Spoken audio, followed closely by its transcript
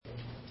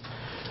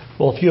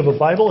Well, if you have a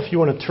Bible, if you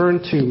want to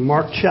turn to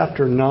Mark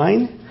chapter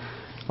 9,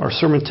 our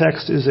sermon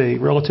text is a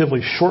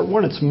relatively short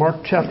one. It's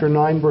Mark chapter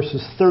 9,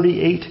 verses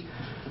 38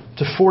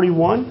 to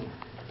 41.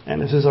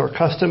 And as is our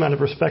custom, out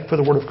of respect for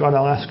the Word of God,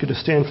 I'll ask you to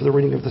stand for the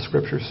reading of the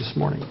Scriptures this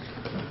morning.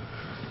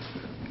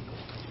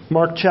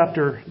 Mark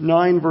chapter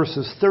 9,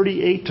 verses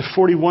 38 to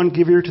 41,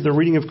 give ear to the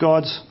reading of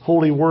God's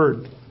holy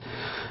Word.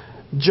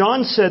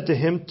 John said to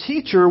him,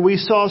 "Teacher, we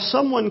saw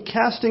someone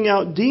casting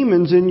out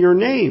demons in your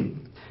name,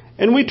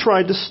 and we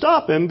tried to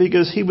stop him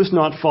because he was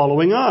not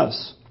following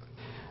us."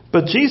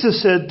 But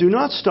Jesus said, "Do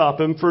not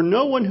stop him, for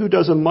no one who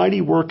does a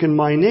mighty work in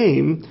my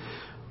name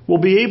will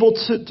be able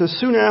to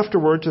soon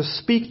afterward to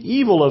speak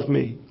evil of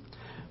me.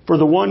 For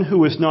the one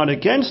who is not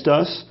against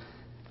us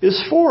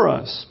is for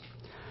us.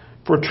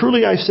 For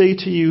truly I say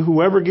to you,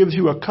 whoever gives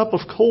you a cup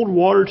of cold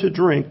water to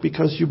drink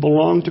because you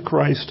belong to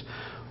Christ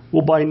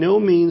will by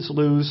no means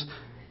lose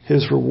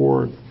his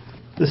reward."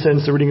 This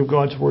ends the reading of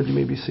God's Word. You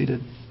may be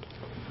seated.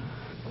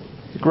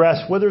 The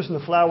grass withers and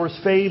the flowers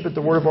fade, but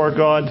the Word of our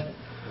God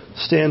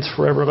stands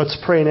forever. Let's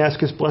pray and ask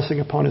His blessing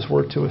upon His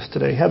Word to us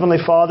today. Heavenly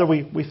Father,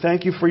 we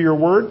thank You for Your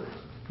Word.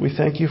 We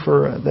thank You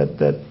for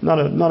that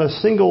not a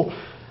single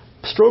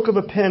stroke of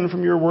a pen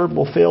from Your Word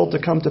will fail to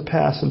come to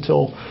pass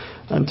until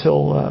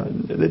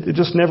it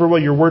just never will.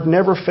 Your Word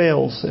never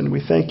fails, and we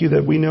thank You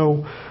that we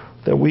know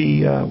that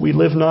we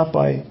live not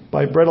by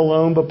bread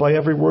alone, but by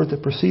every word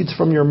that proceeds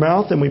from Your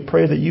mouth. And we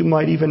pray that You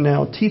might even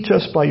now teach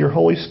us by Your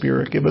Holy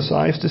Spirit, give us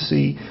eyes to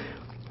see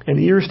and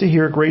ears to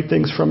hear great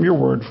things from Your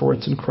Word. For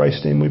it's in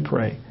Christ's name we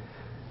pray.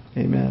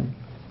 Amen.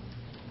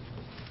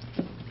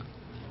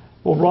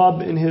 Well,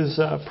 Rob, in his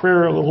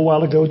prayer a little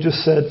while ago,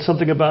 just said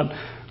something about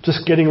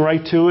just getting right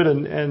to it.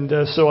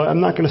 And so I'm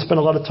not going to spend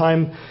a lot of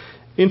time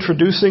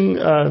introducing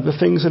the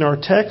things in our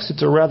text.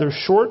 It's a rather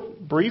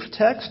short, brief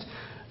text.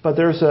 But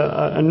there's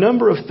a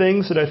number of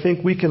things that I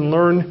think we can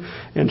learn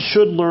and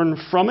should learn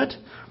from it.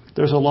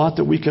 There's a lot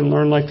that we can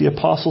learn, like the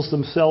apostles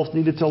themselves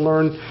needed to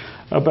learn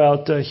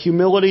about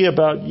humility,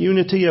 about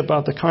unity,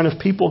 about the kind of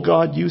people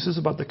God uses,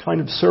 about the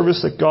kind of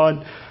service that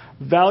God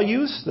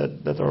values,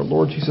 that our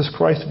Lord Jesus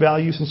Christ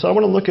values. And so I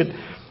want to look at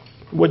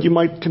what you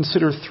might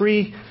consider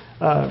three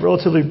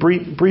relatively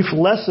brief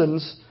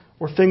lessons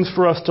or things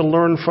for us to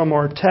learn from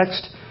our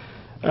text.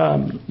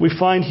 We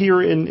find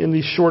here in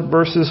these short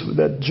verses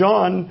that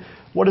John,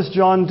 what does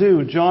John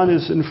do? John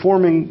is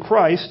informing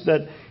Christ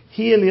that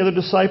he and the other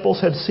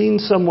disciples had seen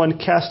someone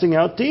casting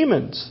out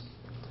demons.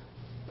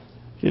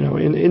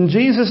 In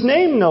Jesus'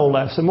 name, no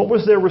less. And what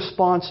was their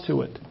response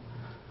to it?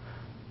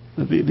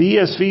 The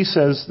ESV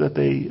says that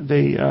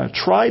they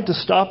tried to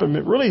stop him.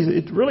 It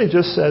really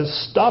just says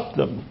stop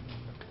them.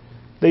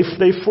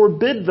 They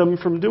forbid them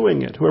from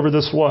doing it, whoever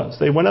this was.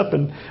 They went up,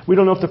 and we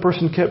don't know if the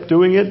person kept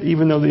doing it,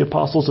 even though the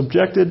apostles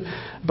objected.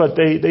 But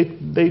they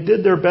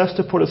did their best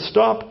to put a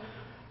stop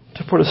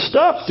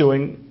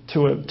doing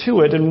to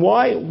it. And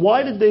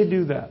why did they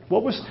do that?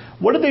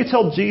 What did they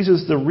tell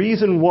Jesus the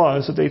reason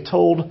was that they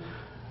told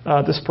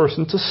this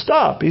person to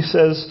stop? He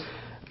says,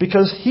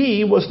 because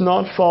he was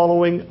not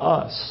following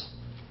us.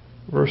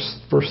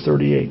 Verse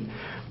 38.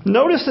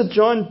 Notice that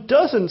John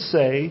doesn't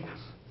say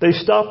they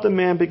stopped the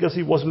man because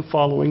he wasn't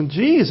following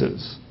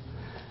Jesus.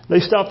 They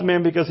stopped the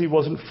man because he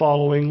wasn't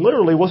following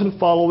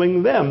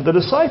them, the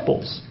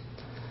disciples.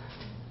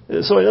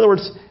 So in other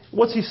words,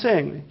 what's he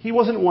saying? He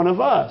wasn't one of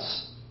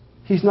us.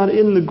 He's not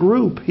in the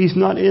group. He's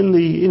not in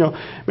the,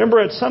 Remember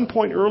at some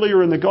point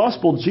earlier in the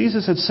gospel,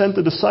 Jesus had sent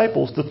the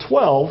disciples, the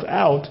 12,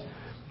 out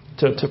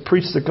to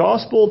preach the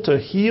gospel, to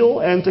heal,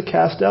 and to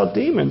cast out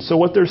demons. So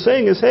what they're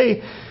saying is,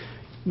 hey,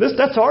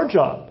 that's our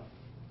job.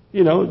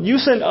 You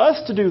sent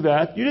us to do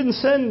that. You didn't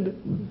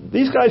send,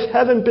 these guys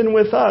haven't been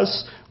with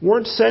us,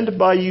 weren't sent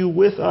by you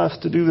with us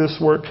to do this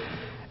work.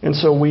 And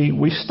so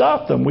we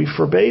stopped them. We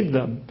forbade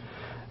them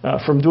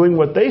from doing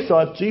what they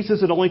thought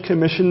Jesus had only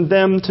commissioned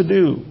them to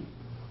do.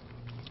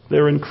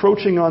 They're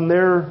encroaching on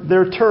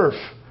their turf,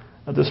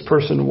 this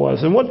person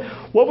was. And what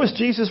was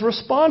Jesus'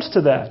 response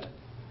to that?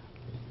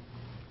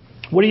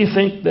 What do you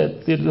think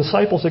that the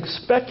disciples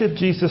expected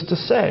Jesus to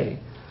say?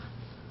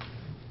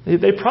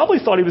 They probably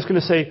thought he was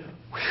going to say,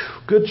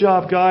 "Good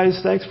job,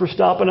 guys. Thanks for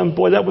stopping them.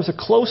 Boy, that was a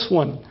close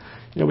one.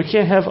 We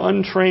can't have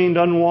untrained,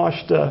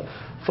 unwashed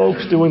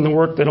folks doing the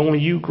work that only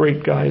you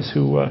great guys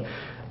who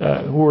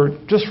were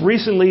just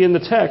recently in the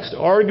text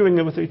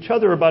arguing with each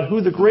other about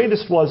who the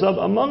greatest was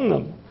among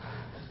them.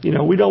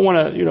 We don't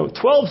want to,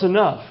 12's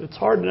enough. It's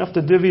hard enough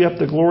to divvy up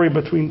the glory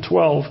between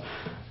 12,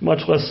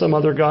 much less some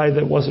other guy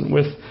that wasn't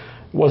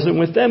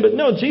with them." But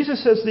no,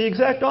 Jesus says the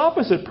exact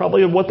opposite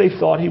probably of what they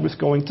thought he was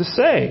going to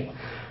say.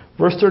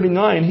 Verse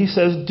 39, he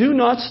says, "Do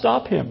not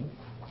stop him.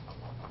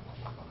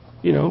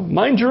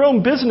 Mind your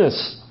own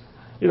business.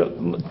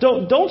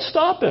 Don't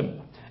stop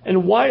him."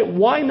 And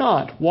why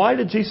not? Why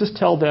did Jesus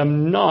tell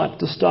them not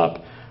to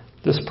stop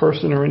this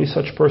person or any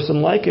such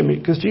person like him?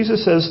 Because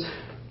Jesus says,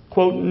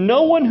 quote,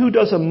 "No one who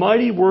does a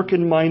mighty work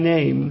in my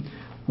name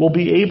will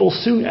be able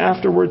soon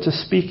afterward to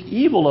speak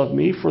evil of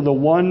me, for the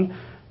one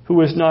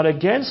who is not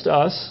against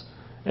us,"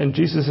 and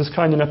Jesus is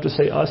kind enough to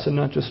say us and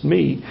not just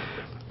me,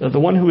 The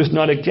one who is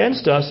not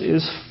against us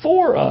is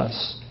for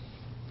us.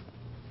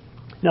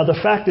 Now, the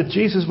fact that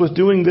Jesus was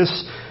doing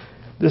this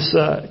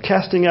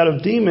casting out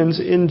of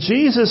demons in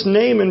Jesus'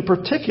 name in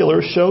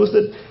particular shows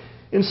that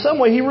in some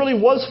way he really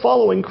was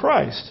following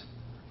Christ.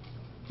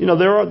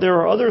 There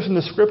are others in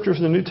the Scriptures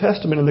in the New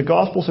Testament, in the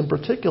Gospels in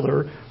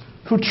particular,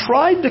 who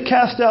tried to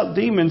cast out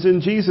demons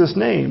in Jesus'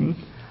 name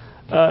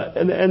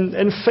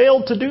and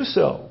failed to do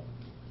so.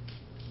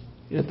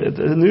 In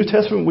the New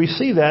Testament we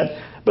see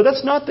that, but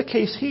that's not the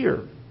case here.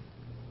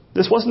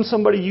 This wasn't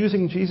somebody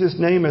using Jesus'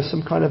 name as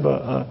some kind of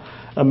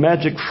a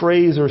magic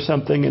phrase or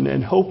something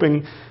and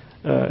hoping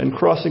and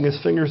crossing his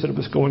fingers that it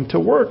was going to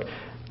work.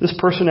 This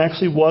person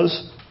actually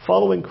was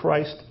following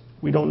Christ.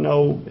 We don't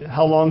know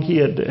how long he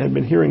had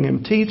been hearing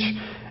him teach,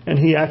 and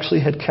he actually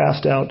had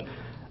cast out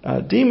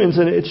demons.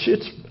 And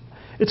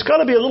it's got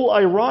to be a little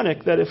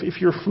ironic that if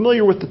you're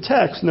familiar with the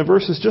text and the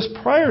verses just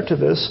prior to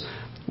this,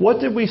 what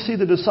did we see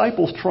the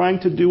disciples trying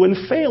to do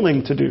and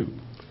failing to do?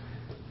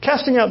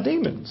 Casting out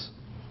demons.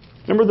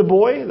 Remember the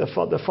boy?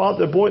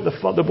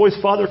 The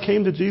boy's father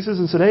came to Jesus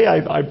and said, "Hey,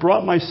 I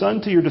brought my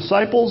son to your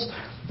disciples.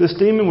 This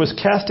demon was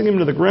casting him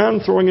to the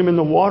ground, throwing him in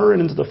the water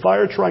and into the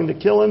fire, trying to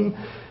kill him.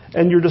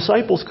 And your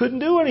disciples couldn't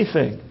do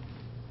anything."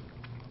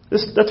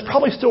 That's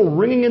probably still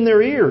ringing in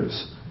their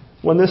ears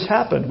when this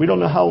happened. We don't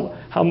know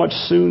how much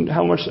soon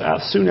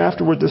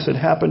afterward this had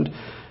happened,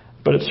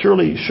 but it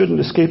surely shouldn't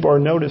escape our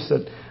notice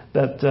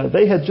that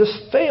they had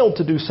just failed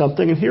to do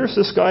something. And here's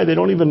this guy they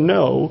don't even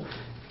know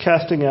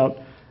casting out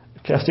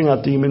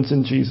demons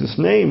in Jesus'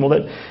 name.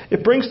 Well,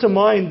 it brings to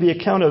mind the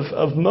account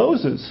of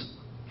Moses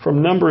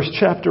from Numbers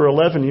chapter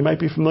 11. You might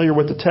be familiar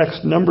with the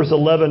text, Numbers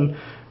 11,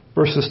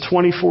 verses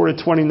 24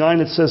 to 29.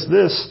 It says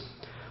this: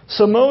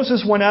 "So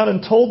Moses went out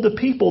and told the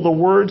people the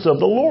words of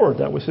the Lord."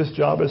 That was his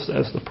job as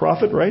the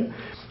prophet, right?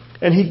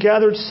 "And he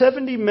gathered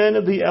 70 men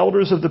of the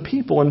elders of the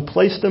people and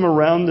placed them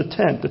around the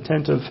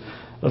tent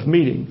of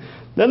meeting.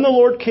 Then the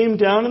Lord came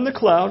down in the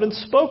cloud and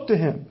spoke to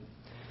him,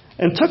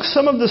 and took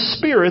some of the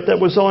Spirit that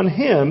was on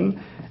him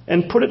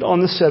and put it on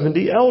the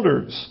 70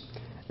 elders.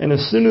 And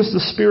as soon as the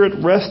Spirit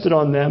rested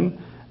on them,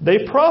 they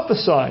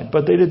prophesied,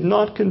 but they did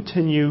not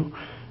continue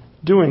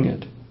doing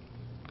it."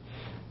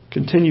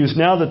 Continues,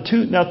 Now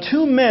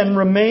two men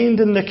remained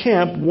in the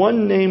camp,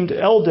 one named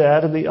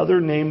Eldad and the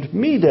other named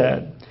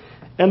Medad.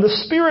 And the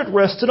Spirit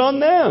rested on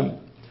them.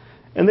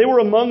 And they were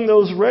among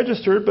those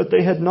registered, but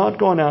they had not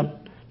gone out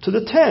to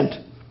the tent.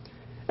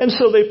 And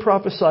so they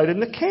prophesied in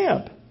the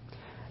camp.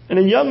 And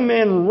a young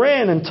man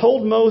ran and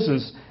told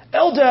Moses,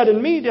 "Eldad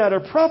and Medad are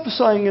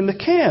prophesying in the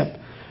camp."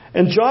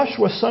 And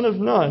Joshua, the son of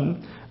Nun,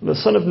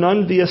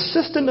 the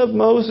assistant of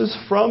Moses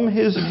from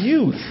his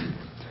youth,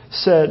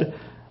 said,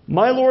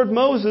 "My lord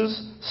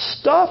Moses,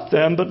 stop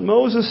them." But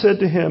Moses said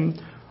to him,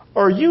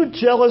 "Are you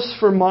jealous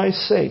for my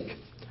sake?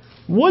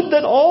 Would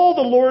that all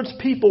the Lord's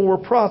people were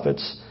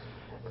prophets,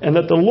 and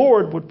that the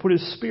Lord would put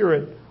his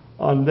Spirit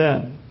on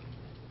them."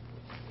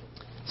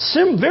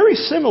 Very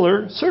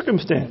similar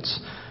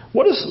circumstance.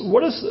 What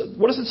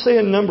does it say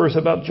in Numbers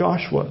about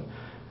Joshua?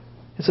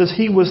 It says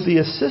he was the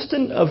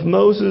assistant of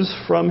Moses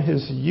from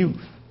his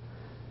youth.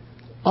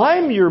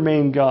 I'm your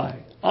main guy.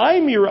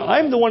 I'm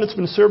the one that's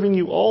been serving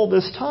you all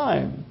this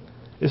time,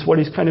 is what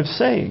he's kind of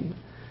saying.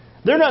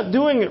 They're not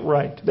doing it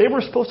right. They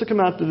were supposed to come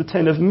out to the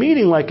tent of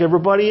meeting like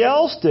everybody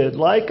else did,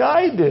 like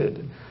I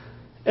did.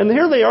 And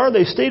here they are.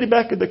 They stayed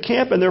back at the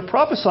camp, and they're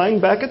prophesying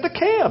back at the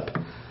camp.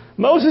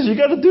 Moses, you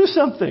got to do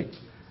something.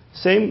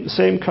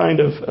 Same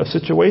kind of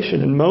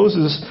situation. And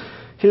Moses,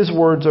 his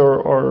words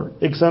are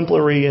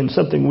exemplary and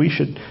something we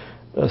should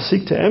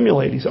seek to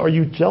emulate. He says, "Are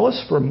you jealous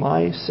for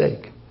my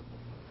sake?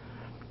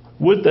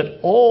 Would that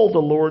all the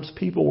Lord's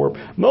people were..."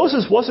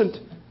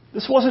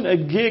 This wasn't a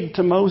gig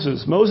to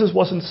Moses. Moses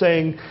wasn't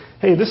saying,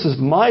 "Hey, this is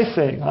my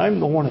thing.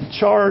 I'm the one in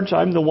charge.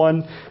 I'm the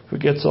one who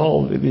gets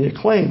all the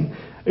acclaim."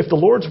 If the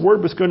Lord's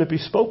word was going to be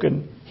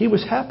spoken, he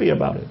was happy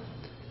about it.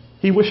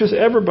 He wishes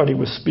everybody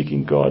was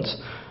speaking God's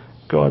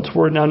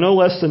word. Now, no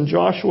less than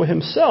Joshua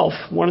himself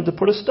wanted to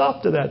put a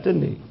stop to that,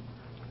 didn't he?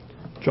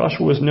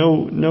 Joshua was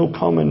no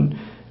common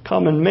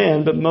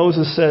man, but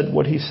Moses said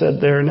what he said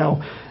there.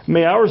 Now,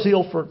 may our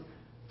zeal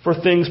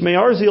may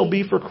our zeal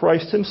be for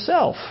Christ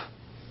himself,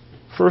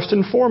 first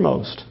and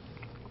foremost,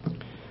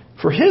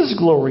 for his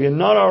glory and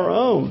not our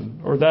own,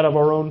 or that of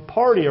our own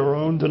party, our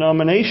own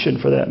denomination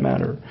for that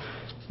matter.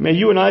 May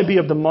you and I be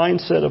of the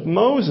mindset of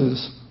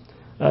Moses,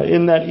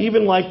 in that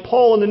even like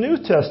Paul in the New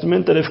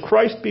Testament, that if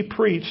Christ be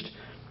preached,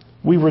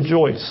 we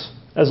rejoice,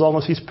 as long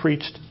as he's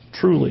preached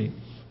truly.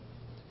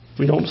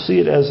 We don't see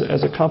it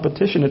as a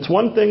competition. It's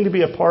one thing to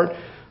be a part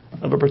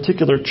of a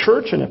particular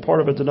church and a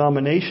part of a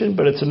denomination,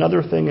 but it's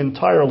another thing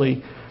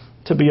entirely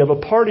to be of a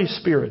party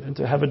spirit and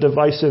to have a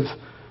divisive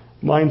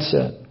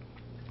mindset.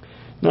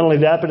 Not only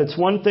that, but it's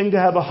one thing to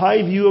have a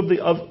high view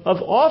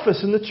of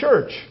office in the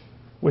church,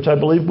 which I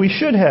believe we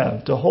should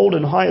have, to hold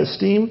in high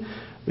esteem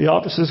the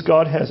offices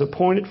God has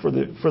appointed for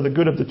the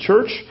good of the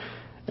church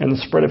and the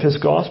spread of his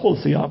gospel.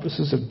 It's the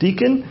offices of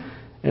deacon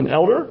and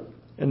elder,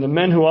 and the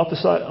men who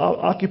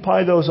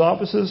occupy those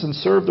offices and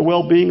serve the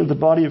well-being of the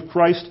body of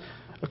Christ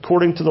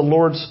according to the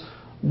Lord's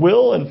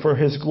will and for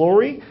His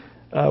glory.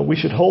 We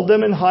should hold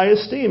them in high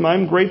esteem.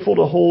 I'm grateful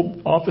to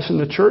hold office in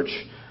the church,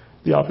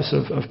 the office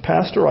of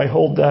pastor. I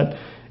hold that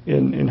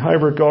in high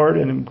regard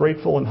and am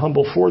grateful and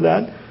humble for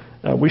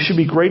that. We should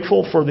be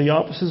grateful for the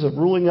offices of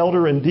ruling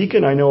elder and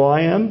deacon. I know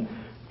I am,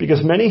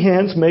 because many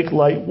hands make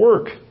light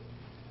work.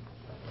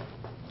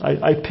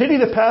 I pity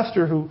the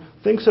pastor who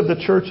thinks of the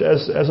church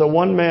as a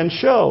one-man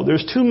show.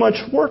 There's too much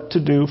work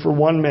to do for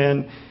one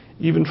man,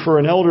 even for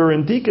an elder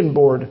and deacon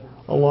board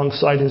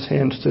alongside his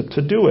hands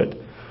to do it.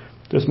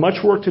 There's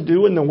much work to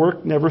do, and the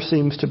work never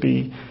seems to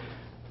be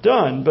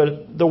done.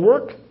 But the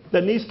work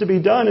that needs to be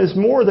done is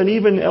more than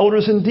even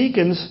elders and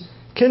deacons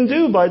can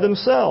do by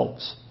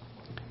themselves.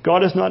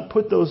 God has not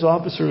put those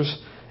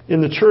officers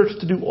in the church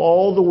to do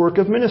all the work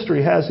of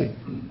ministry, has He?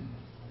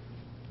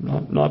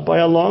 Not by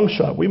a long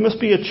shot. We must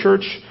be a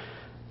church,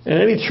 and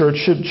any church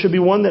should be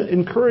one that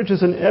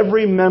encourages in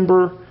every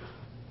member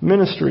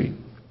ministry.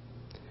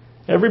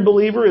 Every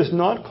believer is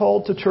not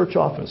called to church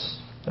office.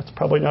 That's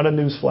probably not a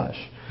newsflash.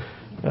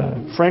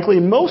 Frankly,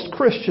 most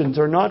Christians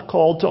are not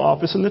called to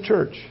office in the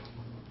church.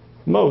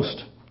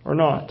 Most are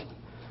not.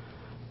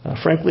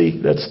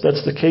 Frankly, that's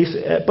the case.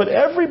 But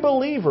every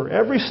believer,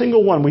 every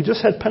single one, we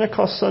just had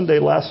Pentecost Sunday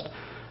last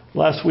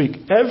week.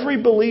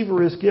 Every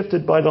believer is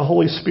gifted by the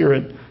Holy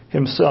Spirit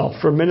Himself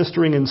for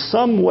ministering in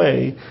some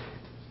way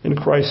in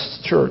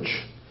Christ's church.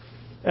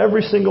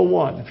 Every single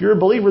one. If you're a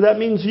believer, that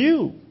means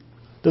you.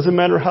 Doesn't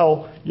matter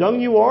how young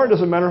you are,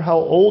 doesn't matter how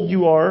old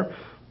you are.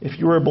 If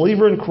you are a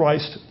believer in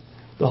Christ,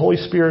 the Holy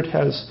Spirit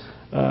has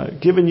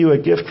given you a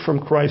gift from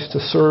Christ to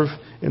serve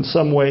in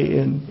some way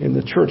in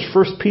the church.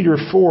 1 Peter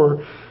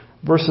 4,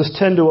 verses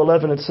 10 to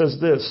 11, it says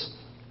this: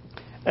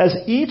 As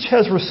each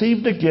has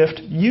received a gift,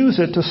 use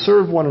it to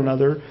serve one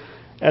another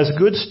as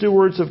good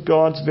stewards of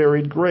God's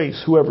varied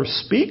grace. Whoever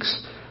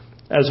speaks,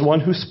 as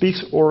one who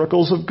speaks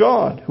oracles of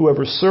God.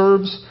 Whoever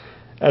serves,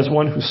 as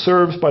one who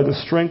serves by the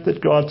strength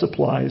that God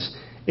supplies,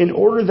 in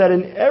order that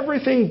in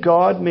everything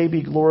God may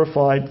be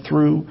glorified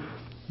through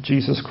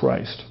Jesus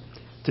Christ.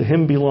 To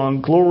Him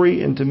belong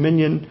glory and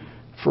dominion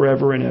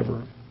forever and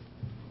ever.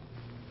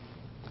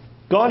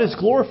 God is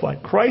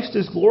glorified. Christ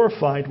is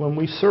glorified when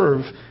we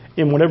serve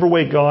in whatever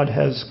way God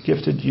has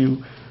gifted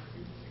you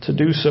to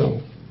do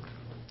so.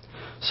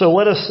 So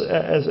let us,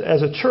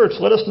 as a church,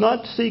 let us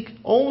not seek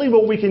only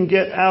what we can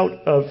get out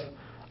of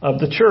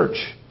the church,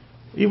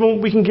 even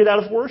what we can get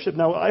out of worship.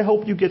 Now, I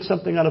hope you get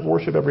something out of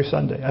worship every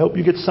Sunday. I hope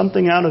you get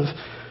something out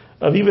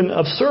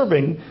of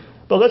serving.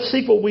 But let's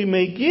seek what we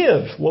may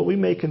give, what we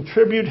may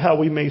contribute, how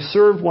we may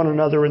serve one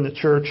another in the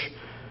church.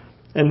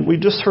 And we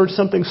just heard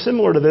something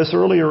similar to this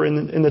earlier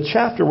in the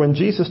chapter when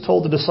Jesus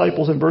told the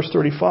disciples in verse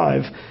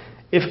 35,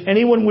 if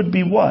anyone would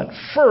be what?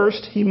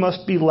 First, he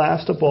must be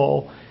last of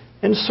all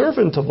and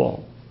servant of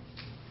all.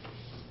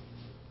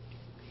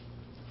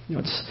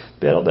 It's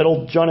that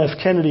old John F.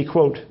 Kennedy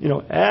quote,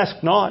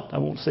 ask not, I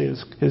won't say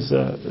his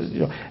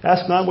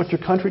ask not what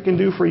your country can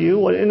do for you.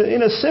 Well,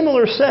 in a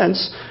similar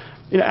sense,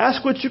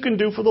 ask what you can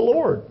do for the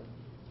Lord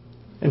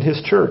and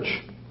His church.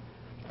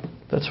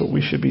 That's what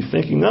we should be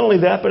thinking. Not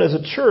only that, but as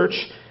a church,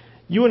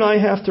 you and I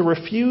have to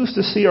refuse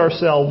to see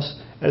ourselves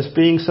as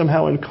being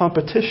somehow in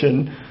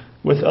competition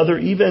with other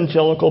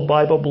evangelical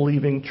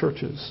Bible-believing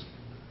churches.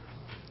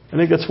 I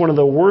think that's one of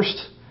the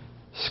worst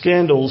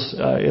scandals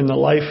in the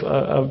life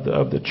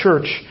of the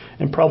church,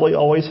 and probably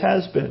always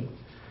has been.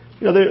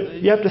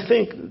 You have to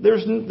think,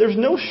 there's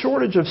no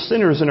shortage of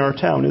sinners in our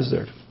town, is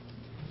there?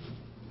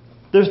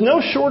 There's no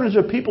shortage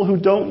of people who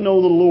don't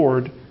know the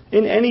Lord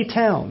in any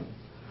town.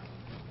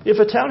 If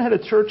a town had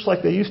a church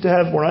like they used to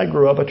have when I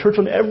grew up, a church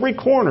on every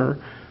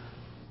corner,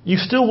 you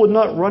still would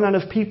not run out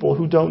of people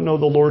who don't know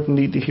the Lord and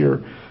need to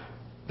hear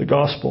the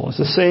gospel. As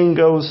the saying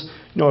goes,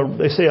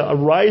 they say a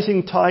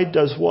rising tide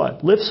does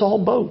what? Lifts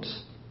all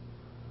boats.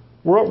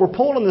 We're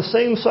pulling on the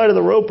same side of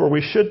the rope, or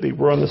we should be.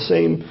 We're on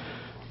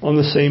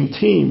the same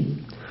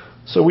team.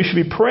 So we should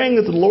be praying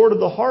that the Lord of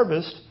the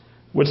harvest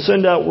would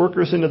send out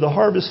workers into the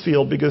harvest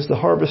field, because the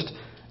harvest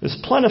is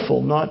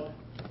plentiful,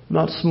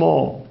 not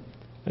small,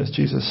 as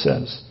Jesus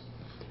says.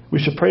 We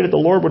should pray that the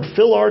Lord would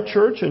fill our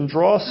church and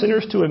draw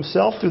sinners to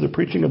Himself through the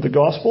preaching of the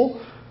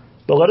gospel.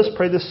 But let us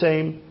pray the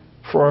same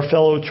for our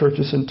fellow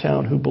churches in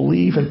town who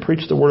believe and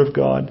preach the Word of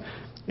God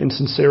in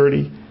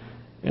sincerity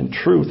and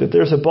truth. If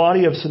there's a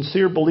body of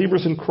sincere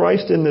believers in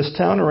Christ in this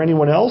town or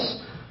anyone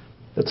else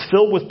that's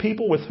filled with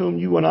people with whom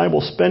you and I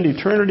will spend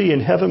eternity in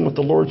heaven with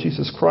the Lord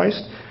Jesus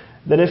Christ,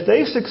 then if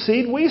they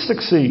succeed, we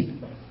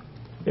succeed.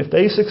 If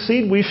they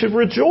succeed, we should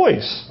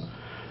rejoice.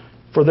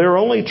 For their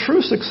only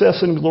true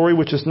success and glory,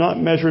 which is not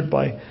measured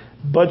by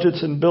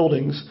budgets and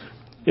buildings,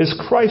 is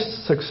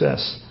Christ's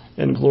success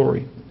and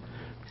glory.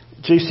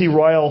 J.C.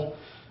 Ryle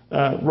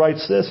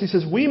writes this. He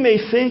says, we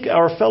may think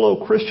our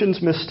fellow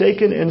Christians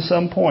mistaken in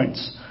some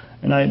points.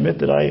 And I admit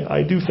that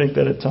I do think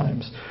that at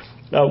times.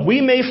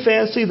 We may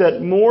fancy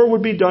that more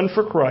would be done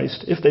for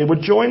Christ if they would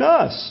join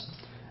us,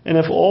 and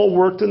if all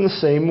worked in the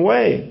same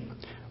way.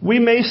 We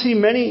may see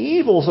many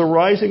evils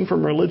arising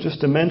from religious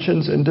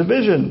dimensions and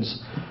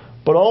divisions.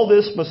 But all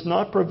this must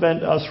not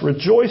prevent us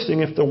rejoicing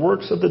if the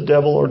works of the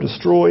devil are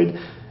destroyed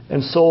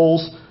and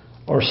souls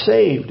are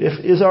saved.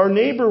 Is our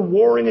neighbor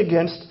warring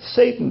against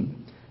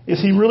Satan?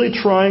 Is he really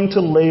trying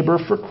to labor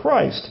for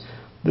Christ?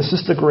 This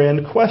is the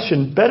grand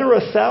question. Better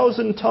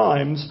 1,000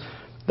 times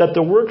that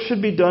the work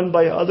should be done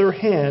by other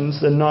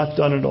hands than not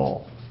done at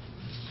all.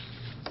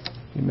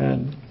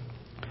 Amen.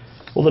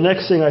 Well, the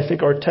next thing I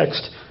think our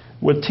text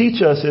would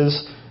teach us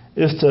is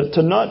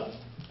to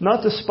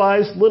not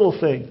despise little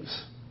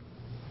things.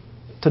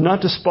 To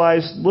not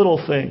despise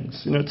little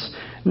things.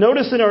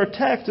 Notice in our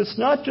text, it's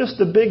not just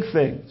the big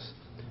things.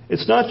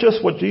 It's not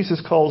just what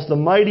Jesus calls the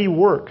mighty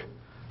work.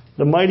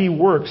 The mighty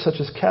works, such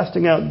as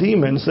casting out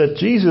demons, that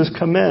Jesus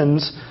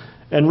commends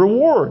and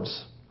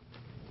rewards.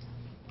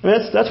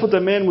 That's what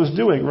the man was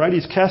doing, right?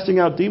 He's casting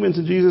out demons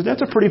in Jesus.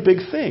 That's a pretty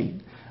big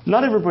thing.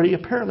 Not everybody,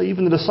 apparently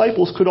even the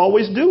disciples, could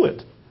always do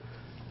it.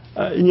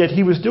 And yet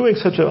he was doing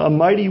such a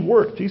mighty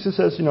work. Jesus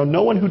says,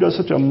 no one who does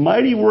such a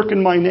mighty work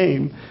in my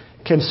name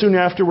can soon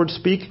afterwards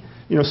speak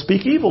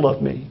evil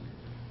of me,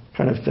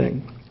 kind of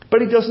thing.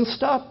 But he doesn't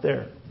stop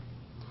there.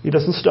 He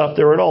doesn't stop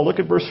there at all. Look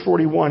at verse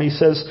 41. He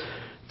says,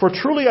 "For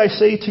truly I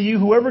say to you,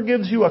 whoever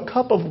gives you a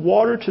cup of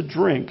water to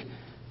drink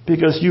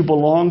because you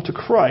belong to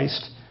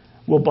Christ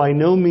will by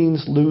no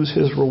means lose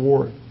his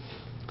reward."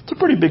 It's a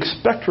pretty big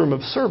spectrum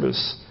of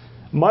service.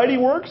 Mighty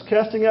works,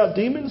 casting out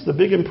demons, the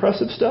big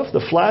impressive stuff,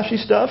 the flashy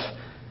stuff,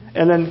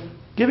 and then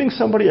giving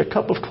somebody a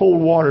cup of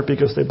cold water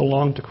because they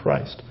belong to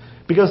Christ.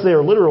 Because they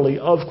are literally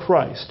of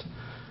Christ,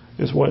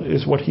 is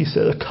what he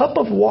said. A cup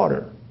of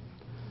water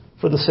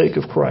for the sake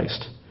of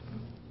Christ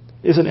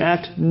is an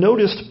act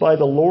noticed by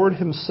the Lord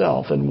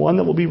himself, and one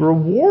that will be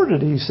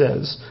rewarded, he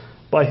says,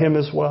 by him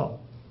as well.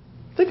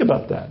 Think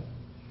about that.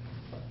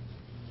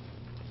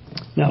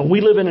 Now,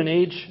 we live in an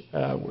age,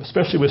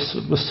 especially with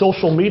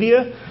social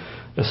media,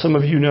 as some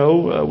of you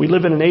know, we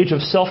live in an age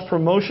of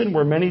self-promotion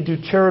where many do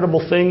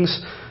charitable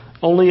things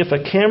only if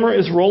a camera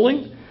is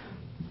rolling.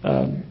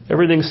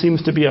 Everything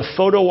seems to be a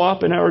photo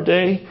op in our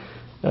day.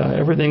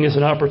 Everything is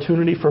an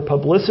opportunity for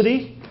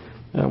publicity.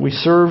 We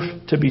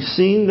serve to be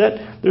seen.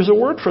 There's a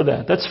word for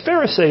that. That's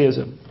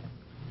Pharisaism.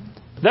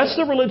 That's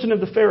the religion of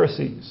the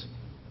Pharisees.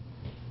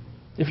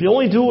 If you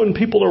only do it when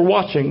people are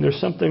watching, there's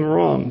something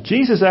wrong.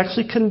 Jesus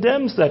actually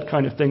condemns that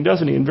kind of thing,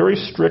 doesn't he? In very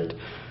strict,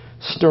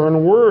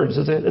 stern words.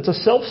 It's a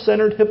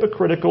self-centered,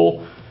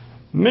 hypocritical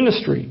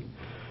ministry.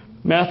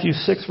 Matthew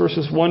 6,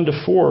 verses 1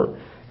 to 4,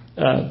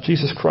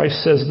 Jesus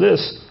Christ says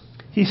this.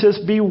 He says,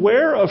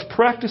 "Beware of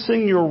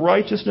practicing your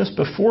righteousness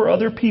before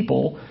other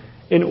people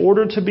in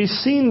order to be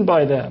seen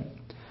by them.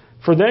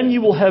 For then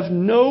you will have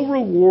no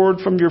reward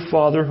from your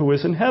Father who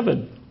is in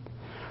heaven.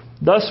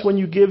 Thus, when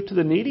you give to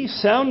the needy,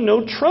 sound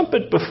no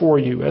trumpet before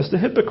you, as the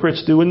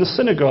hypocrites do in the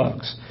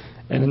synagogues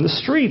and in the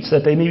streets,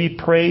 that they may be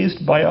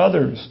praised by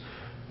others.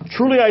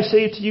 Truly I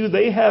say to you,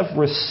 they have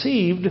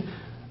received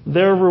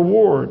their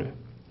reward.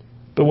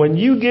 But when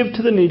you give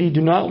to the needy,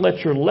 do not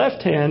let your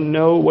left hand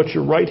know what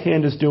your right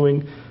hand is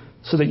doing,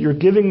 so that your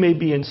giving may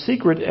be in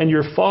secret, and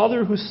your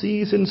Father who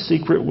sees in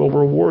secret will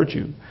reward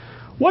you."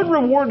 What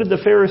reward did the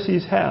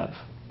Pharisees have?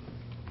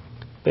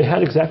 They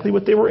had exactly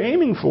what they were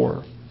aiming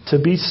for, to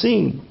be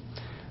seen.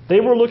 They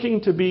were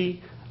looking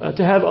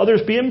to have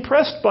others be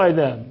impressed by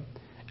them.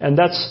 And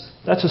that's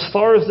as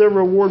far as their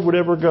reward would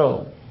ever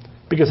go,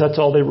 because that's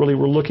all they really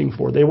were looking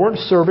for. They weren't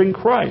serving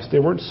Christ. They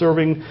weren't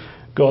serving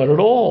God at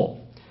all.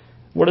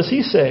 What does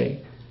he say?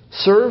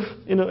 Serve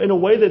in a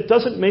way that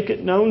doesn't make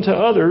it known to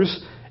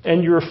others,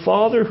 and your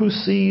Father who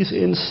sees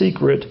in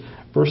secret,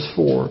 verse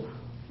 4,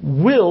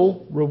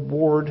 will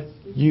reward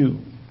you.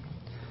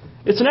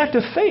 It's an act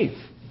of faith.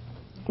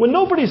 When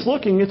nobody's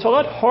looking, it's a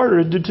lot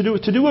harder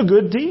to do a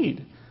good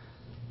deed.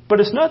 But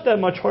it's not that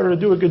much harder to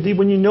do a good deed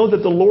when you know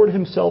that the Lord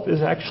himself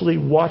is actually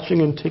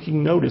watching and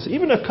taking notice.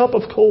 Even a cup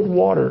of cold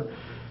water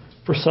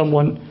for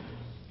someone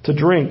to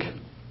drink.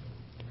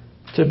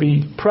 To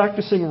be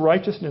practicing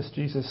righteousness,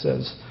 Jesus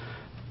says,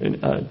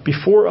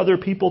 before other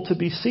people, to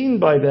be seen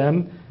by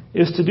them,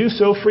 is to do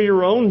so for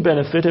your own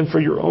benefit and for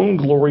your own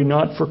glory,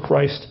 not for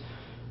Christ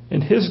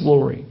and his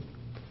glory.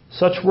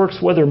 Such works,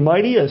 whether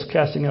mighty as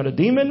casting out a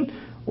demon,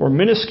 or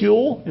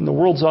minuscule in the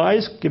world's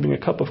eyes, giving a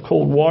cup of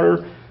cold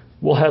water,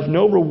 will have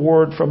no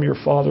reward from your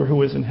Father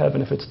who is in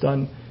heaven if it's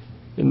done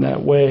in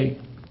that way.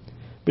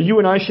 But you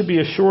and I should be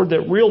assured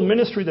that real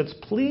ministry that's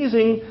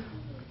pleasing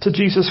to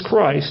Jesus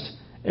Christ,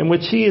 and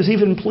which he is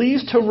even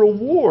pleased to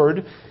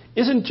reward,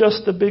 isn't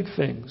just the big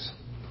things.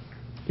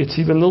 It's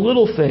even the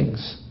little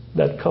things.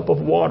 That cup of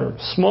water,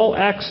 small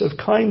acts of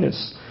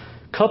kindness,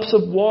 cups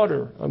of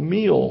water, a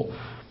meal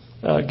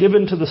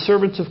given to the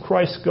servants of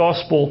Christ's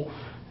gospel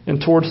and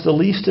towards the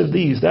least of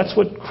these. That's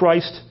what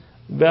Christ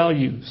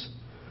values.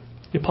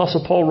 The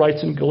Apostle Paul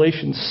writes in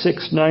Galatians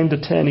 6, 9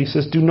 to 10, he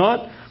says,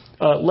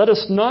 let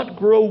us not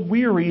grow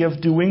weary of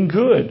doing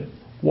good.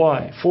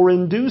 Why? For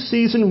in due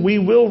season we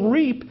will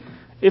reap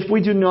if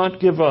we do not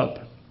give up.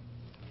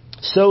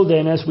 So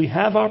then, as we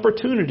have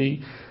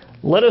opportunity,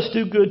 let us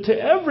do good to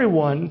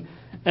everyone,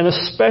 and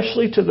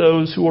especially to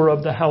those who are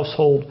of the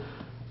household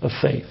of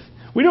faith.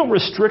 We don't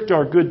restrict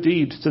our good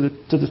deeds to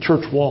the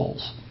church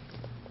walls.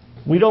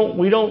 We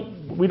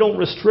don't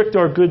restrict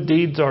our good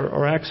deeds,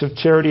 our acts of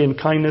charity and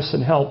kindness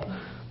and help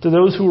to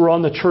those who are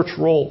on the church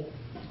roll.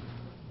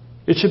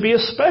 It should be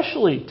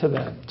especially to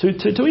them, to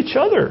each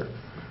other,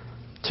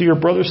 to your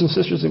brothers and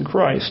sisters in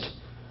Christ,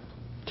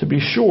 to be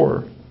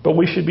sure. But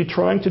we should be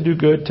trying to do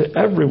good to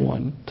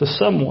everyone, to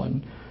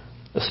someone,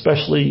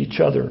 especially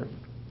each other.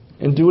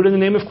 And do it in the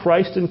name of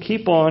Christ and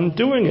keep on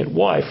doing it.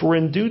 Why? For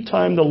in due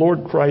time the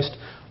Lord Christ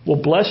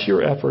will bless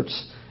your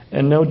efforts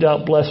and no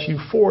doubt bless you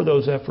for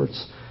those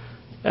efforts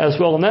as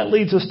well. And that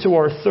leads us to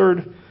our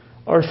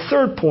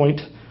third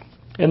point,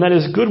 and that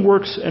is good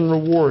works and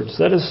rewards.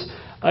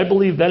 I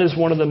believe that is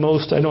one of the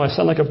most, I know I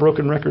sound like a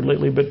broken record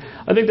lately, but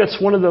I think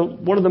that's one of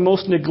the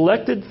most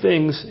neglected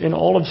things in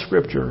all of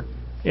Scripture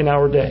in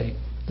our day.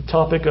 The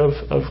topic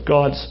of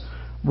God's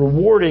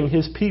rewarding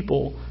His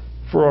people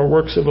for our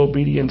works of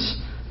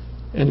obedience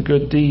and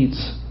good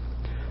deeds.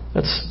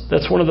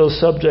 That's one of those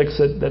subjects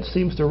that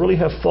seems to really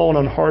have fallen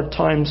on hard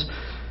times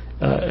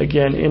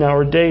again in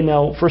our day.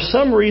 Now, for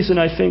some reason,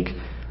 I think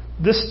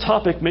this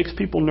topic makes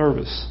people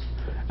nervous.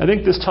 I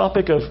think this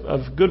topic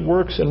of good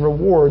works and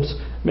rewards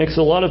makes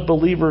a lot of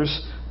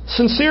believers,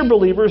 sincere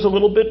believers, a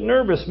little bit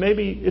nervous.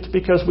 Maybe it's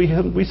because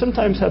we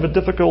sometimes have a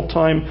difficult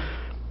time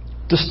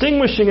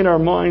distinguishing in our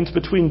minds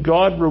between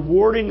God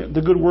rewarding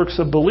the good works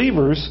of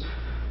believers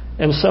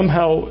and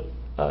somehow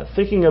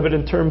thinking of it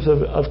in terms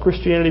of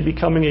Christianity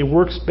becoming a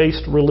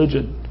works-based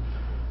religion.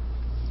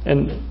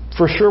 And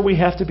for sure we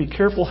have to be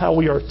careful how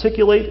we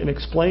articulate and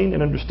explain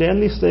and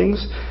understand these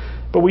things,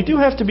 but we do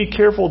have to be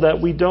careful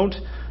that we don't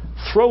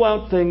throw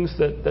out things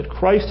that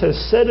Christ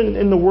has said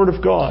in the Word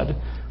of God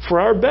for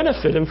our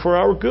benefit and for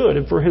our good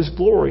and for His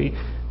glory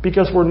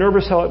because we're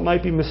nervous how it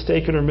might be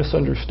mistaken or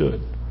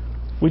misunderstood.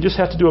 We just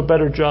have to do a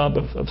better job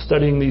of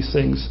studying these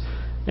things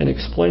and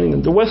explaining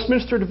them. The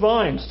Westminster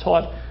Divines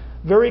taught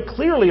very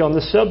clearly on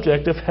the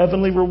subject of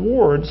heavenly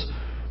rewards,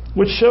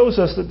 which shows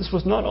us that this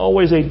was not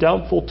always a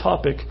doubtful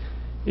topic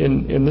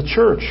in the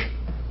church.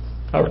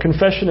 Our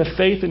Confession of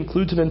Faith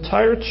includes an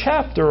entire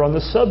chapter on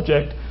the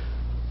subject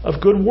of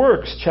good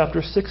works,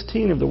 chapter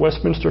 16 of the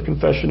Westminster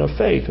Confession of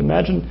Faith.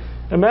 Imagine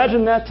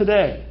that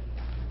today.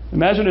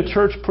 Imagine a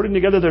church putting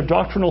together their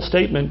doctrinal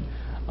statement.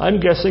 I'm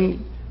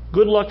guessing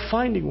good luck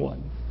finding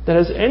one that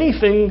has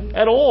anything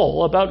at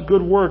all about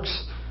good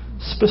works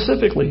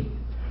specifically.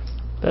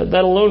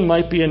 That alone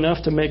might be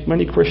enough to make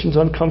many Christians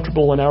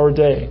uncomfortable in our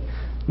day.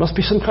 Must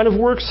be some kind of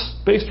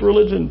works-based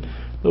religion,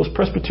 those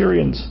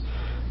Presbyterians.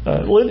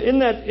 In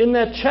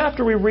that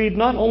chapter we read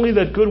not only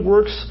that good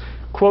works,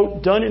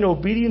 quote, done in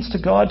obedience to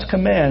God's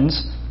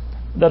commands,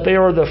 that they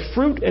are the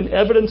fruit and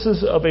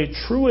evidences of a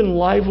true and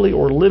lively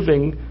or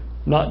living,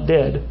 not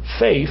dead,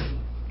 faith.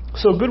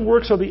 So good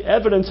works are the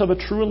evidence of a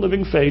true and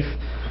living faith.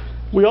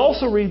 We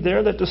also read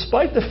there that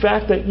despite the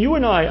fact that you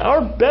and I,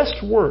 our best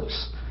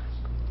works,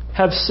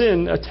 have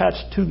sin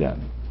attached to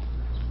them.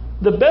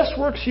 The best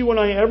works you and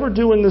I ever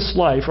do in this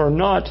life are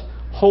not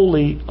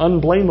wholly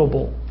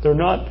unblameable. They're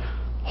not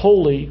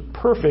wholly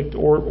perfect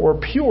or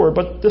pure.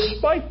 But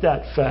despite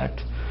that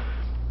fact,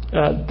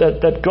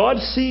 that God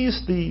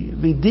sees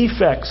the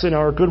defects in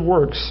our good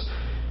works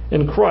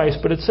in Christ.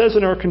 But it says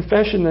in our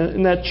confession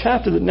in that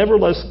chapter that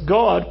nevertheless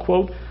God,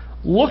 quote,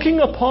 looking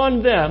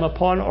upon them,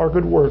 upon our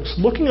good works,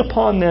 looking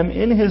upon them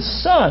in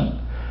His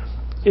Son,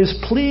 is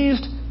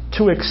pleased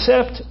to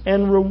accept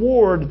and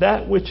reward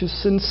that which is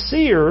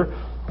sincere,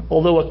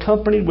 although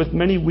accompanied with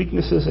many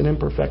weaknesses and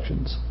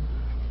imperfections.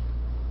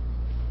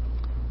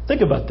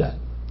 Think about that.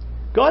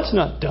 God's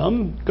not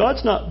dumb.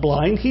 God's not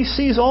blind. He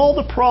sees all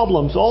the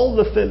problems, all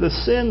the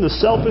sin, the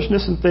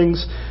selfishness and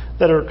things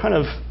that are kind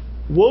of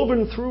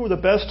woven through the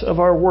best of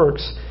our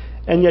works.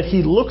 And yet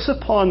He looks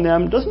upon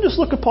them, doesn't just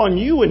look upon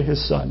you in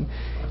His Son.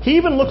 He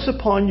even looks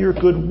upon your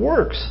good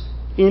works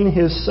in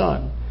His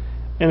Son.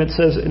 And it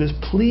says it is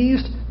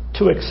pleased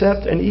to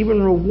accept and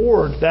even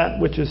reward that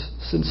which is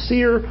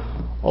sincere,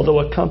 although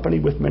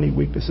accompanied with many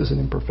weaknesses and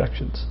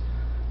imperfections.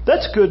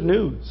 That's good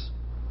news.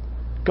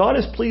 God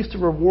is pleased to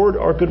reward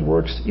our good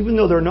works, even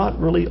though they're not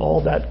really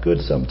all that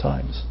good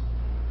sometimes.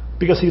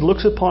 Because He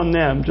looks upon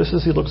them just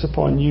as He looks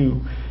upon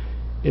you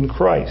in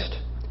Christ.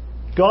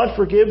 God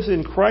forgives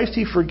in Christ.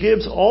 He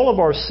forgives all of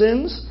our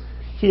sins.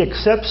 He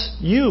accepts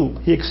you.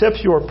 He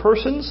accepts your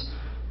persons.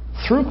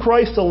 Through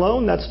Christ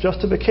alone, that's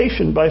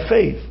justification by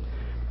faith.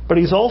 But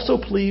He's also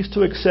pleased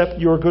to accept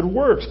your good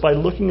works by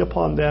looking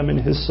upon them in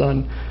His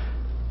Son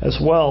as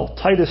well.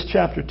 Titus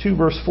chapter 2,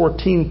 verse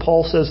 14,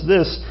 Paul says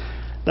this,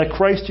 that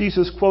Christ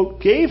Jesus, quote,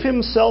 gave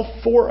Himself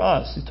for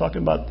us. He's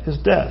talking about His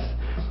death.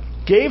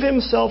 Gave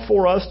Himself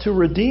for us to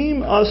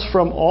redeem us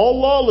from all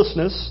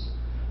lawlessness,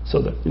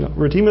 so that,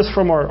 redeem us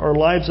from our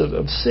lives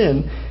of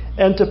sin,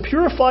 and to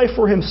purify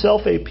for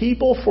Himself a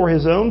people for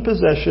His own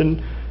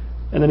possession.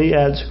 And then he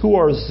adds, who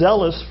are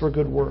zealous for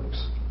good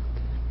works.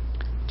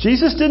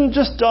 Jesus didn't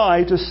just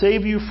die to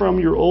save you from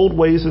your old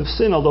ways of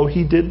sin, although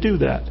He did do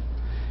that.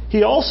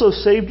 He also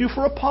saved you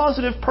for a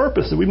positive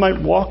purpose, that we might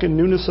walk in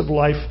newness of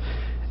life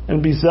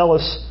and be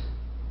zealous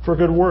for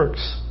good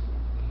works.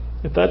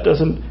 If that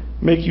doesn't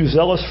make you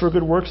zealous for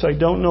good works, I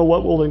don't know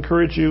what will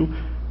encourage you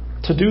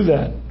to do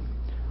that.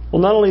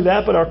 Well, not only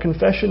that, but our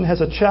confession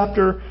has a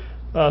chapter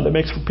that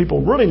makes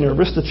people really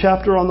nervous, the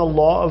chapter on the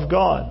law of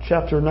God,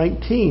 chapter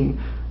 19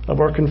 of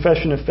our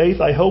confession of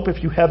faith. I hope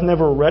if you have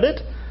never read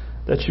it,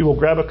 that you will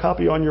grab a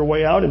copy on your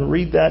way out and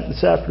read that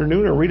this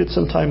afternoon or read it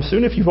sometime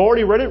soon. If you've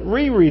already read it,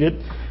 reread it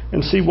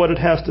and see what it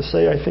has to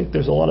say. I think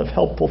there's a lot of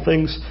helpful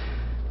things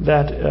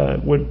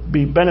that would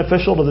be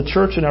beneficial to the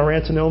church in our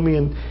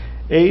antinomian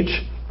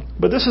age.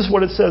 But this is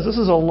what it says. This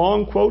is a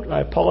long quote, and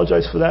I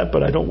apologize for that,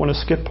 but I don't want to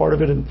skip part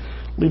of it and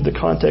leave the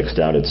context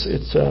out.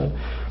 It's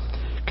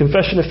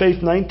Confession of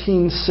Faith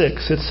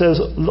 19:6. It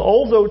says,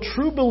 although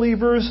true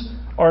believers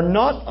are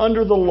not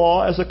under the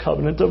law as a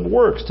covenant of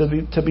works,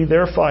 to be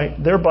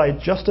thereby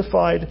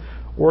justified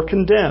or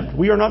condemned.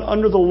 We are not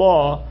under the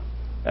law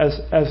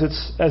as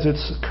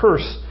its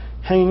curse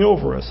hanging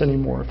over us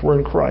anymore if we're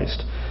in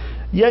Christ.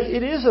 Yet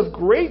it is of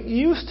great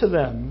use to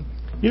them.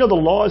 You know, the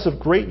law is of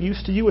great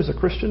use to you as a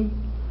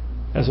Christian,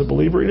 as a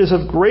believer. It is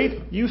of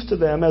great use to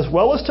them as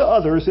well as to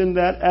others, in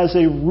that as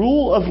a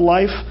rule of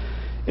life,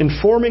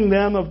 informing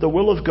them of the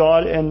will of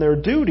God and their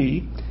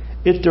duty,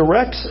 it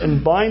directs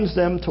and binds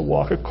them to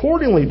walk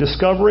accordingly,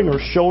 discovering or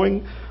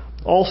showing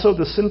also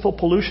the sinful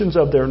pollutions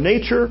of their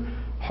nature,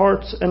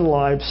 hearts, and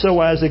lives, so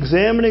as,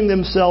 examining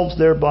themselves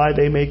thereby,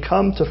 they may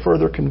come to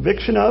further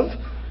conviction of,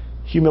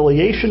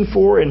 humiliation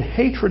for, and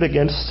hatred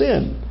against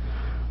sin.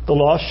 The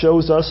law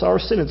shows us our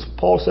sin.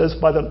 Paul says,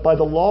 by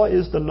the law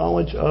is the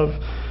knowledge of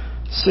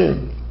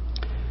sin.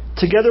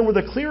 Together with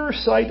a clearer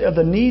sight of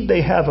the need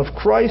they have of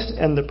Christ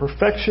and the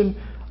perfection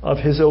of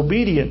His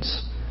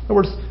obedience. In other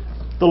words,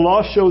 the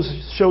law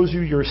shows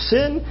you your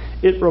sin.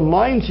 It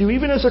reminds you,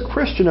 even as a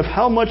Christian, of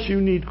how much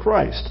you need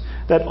Christ.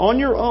 That on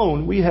your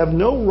own, we have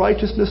no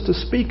righteousness to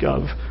speak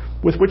of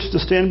with which to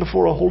stand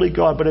before a holy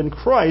God. But in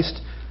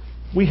Christ,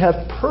 we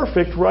have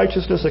perfect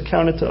righteousness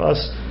accounted to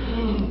us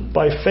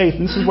by faith.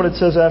 And this is what it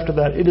says after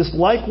that. It is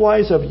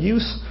likewise of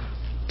use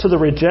to the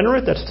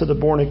regenerate, that's to the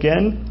born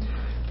again,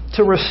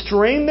 to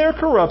restrain their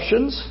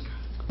corruptions.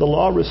 The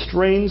law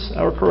restrains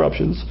our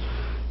corruptions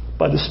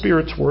by the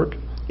Spirit's work,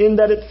 in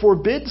that it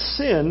forbids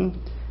sin,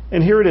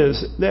 and here it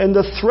is, and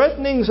the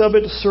threatenings of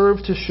it serve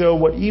to show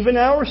what even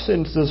our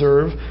sins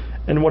deserve,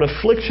 and what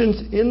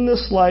afflictions in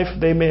this life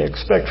they may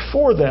expect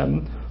for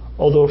them,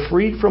 although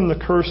freed from the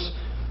curse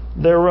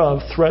thereof,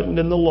 threatened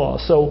in the law.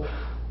 So,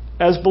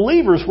 as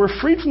believers, we're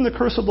freed from the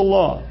curse of the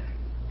law.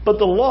 But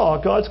the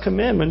law, God's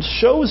commandments,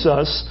 shows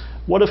us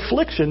what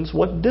afflictions,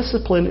 what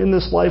discipline in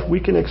this life we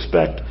can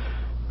expect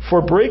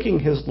for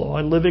breaking His law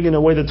and living in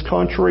a way that's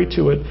contrary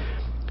to it.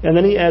 And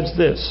then he adds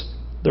this.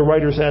 The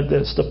writers add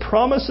this. The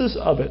promises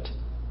of it,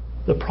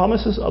 the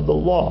promises of the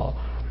law,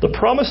 the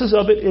promises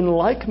of it in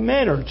like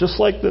manner, just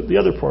like the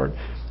other part,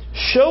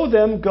 show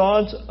them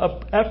God's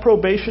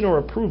approbation or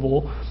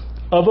approval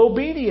of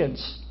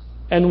obedience,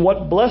 and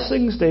what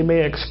blessings they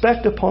may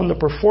expect upon the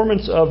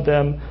performance of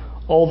them,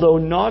 although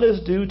not as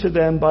due to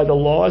them by the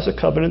law as a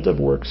covenant of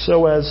works,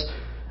 so as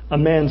a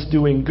man's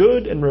doing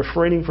good and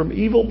refraining from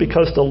evil,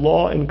 because the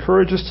law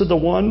encourages to the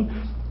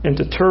one and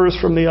deters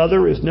from the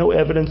other, is no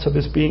evidence of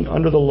his being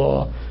under the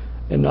law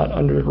and not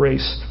under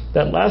grace.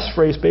 That last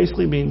phrase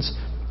basically means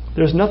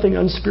there's nothing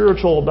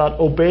unspiritual about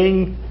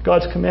obeying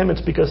God's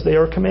commandments because they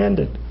are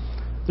commanded.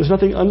 There's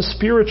nothing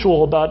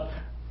unspiritual about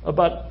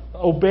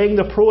obeying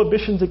the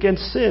prohibitions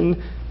against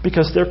sin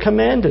because they're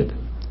commanded.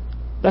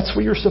 That's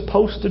what you're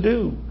supposed to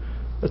do.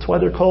 That's why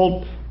they're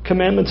called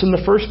commandments in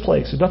the first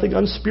place. There's nothing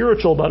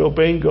unspiritual about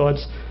obeying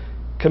God's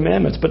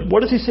commandments. But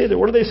what does he say there?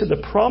 What do they say?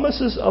 The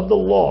promises of the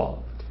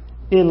law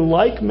in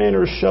like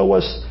manner show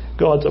us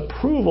God's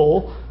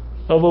approval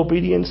of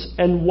obedience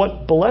and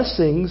what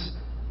blessings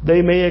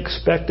they may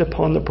expect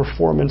upon the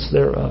performance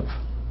thereof.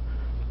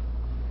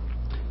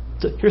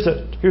 Here's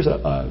a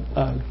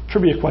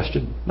trivia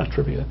question. Not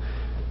trivia.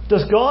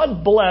 Does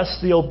God bless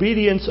the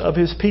obedience of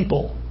His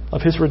people,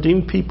 of His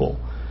redeemed people?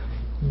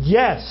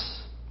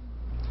 Yes.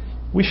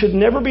 We should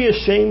never be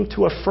ashamed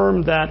to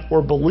affirm that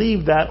or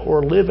believe that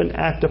or live and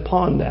act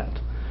upon that.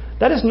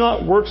 That is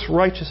not works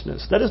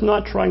righteousness. That is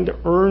not trying to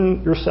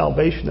earn your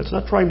salvation. That's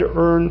not trying to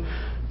earn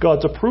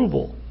God's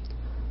approval.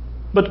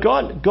 But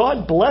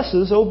God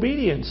blesses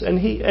obedience, and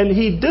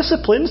He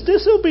disciplines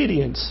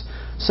disobedience.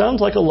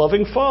 Sounds like a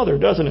loving father,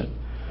 doesn't it?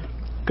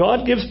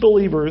 God gives us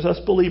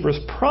believers,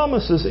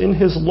 promises in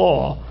His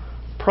law,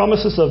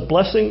 promises of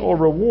blessing or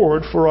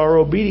reward for our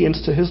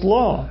obedience to His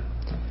law.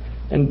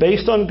 And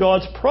based on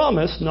God's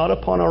promise, not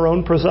upon our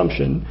own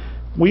presumption,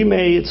 we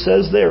may, it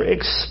says there,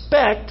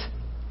 expect,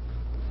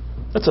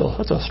 that's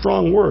a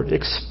strong word,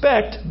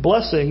 expect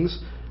blessings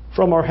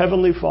from our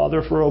Heavenly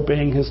Father for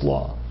obeying His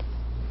law.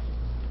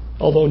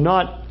 Although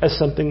not as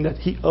something that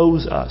He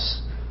owes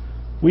us.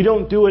 We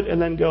don't do it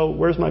and then go,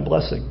 where's my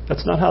blessing?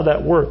 That's not how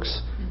that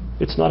works.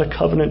 It's not a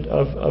covenant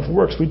of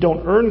works. We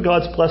don't earn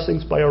God's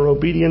blessings by our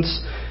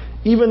obedience.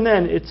 Even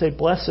then, it's a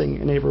blessing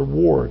and a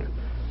reward,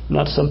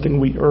 not something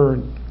we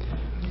earn.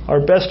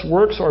 Our best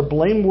works are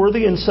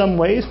blameworthy in some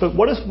ways, but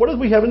what do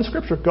we have in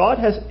Scripture? God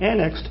has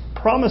annexed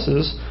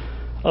promises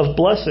of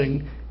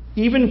blessing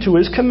even to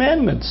his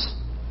commandments.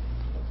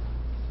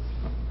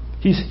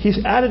 He's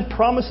added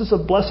promises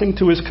of blessing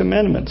to his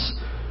commandments,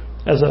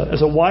 as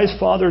a wise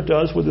father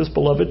does with his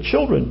beloved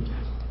children.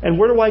 And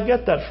where do I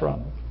get that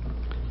from?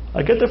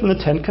 I get that from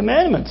the 10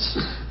 Commandments.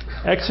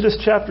 Exodus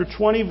chapter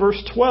 20,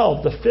 verse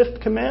 12, the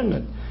 5th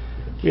commandment.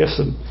 We have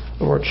some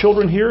of our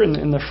children here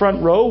in the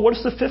front row. What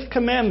is the 5th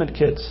commandment,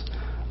 kids?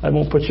 I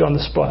won't put you on the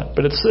spot,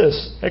 but it's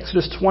this.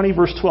 Exodus 20,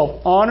 verse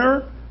 12.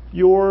 Honor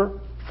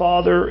your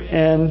father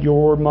and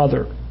your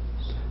mother.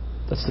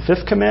 That's the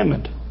 5th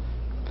commandment.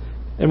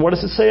 And what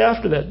does it say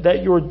after that?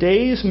 That your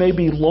days may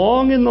be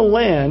long in the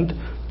land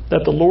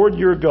that the Lord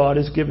your God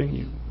is giving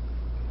you.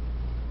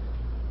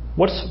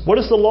 What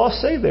does the law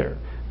say there?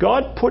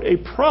 God put a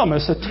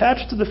promise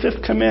attached to the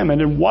 5th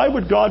commandment. And why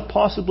would God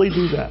possibly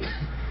do that?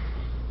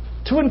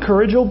 To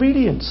encourage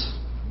obedience.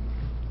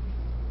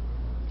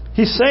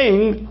 He's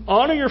saying,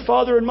 honor your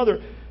father and mother.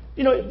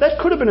 You know, that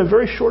could have been a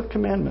very short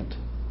commandment.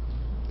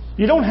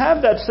 You don't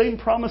have that same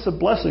promise of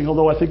blessing,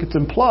 although I think it's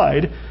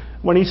implied,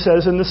 when he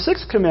says in the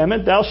 6th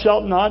commandment, thou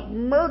shalt not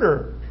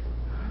murder.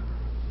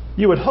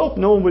 You would hope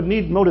no one would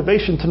need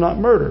motivation to not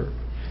murder.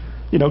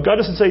 You know, God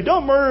doesn't say,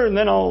 don't murder, and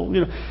then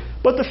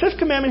But the 5th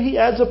commandment, he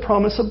adds a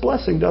promise of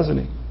blessing, doesn't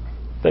he?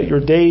 That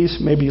your days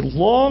may be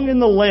long in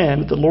the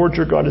land that the Lord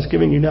your God is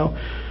giving you. Now,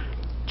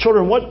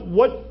 children,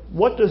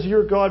 what does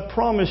your God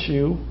promise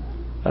you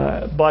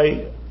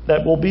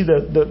that will be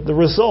the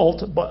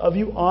result of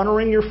you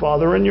honoring your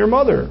father and your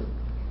mother?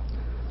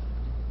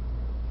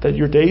 That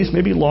your days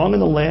may be long in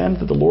the land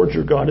that the Lord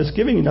your God is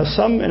giving you. Now,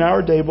 some in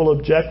our day will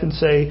object and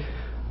say,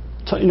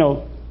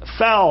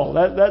 foul.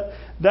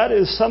 That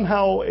is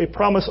somehow a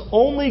promise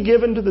only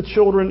given to the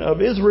children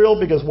of Israel,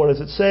 because what does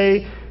it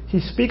say? He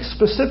speaks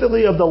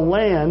specifically of the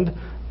land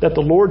that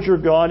the Lord your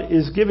God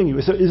is giving you,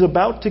 is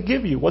about to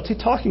give you. What's he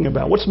talking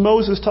about? What's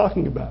Moses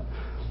talking about?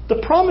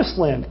 The promised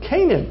land,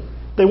 Canaan.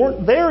 They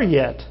weren't there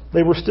yet.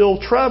 They were still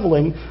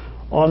traveling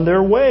on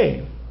their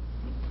way.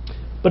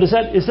 But is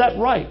that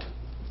right?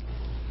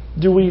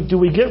 Do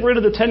we get rid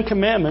of the 10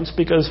 Commandments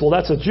because, well,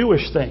 that's a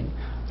Jewish thing?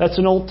 That's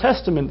an Old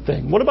Testament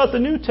thing. What about the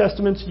New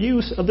Testament's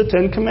use of the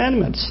 10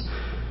 Commandments?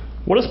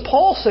 What does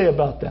Paul say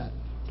about that?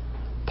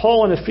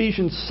 Paul in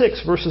Ephesians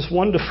 6, verses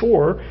 1 to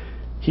 4,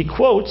 he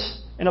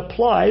quotes and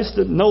applies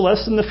no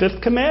less than the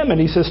 5th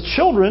commandment. He says,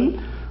 Children,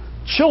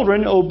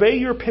 obey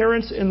your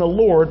parents in the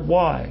Lord.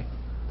 Why?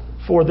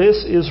 For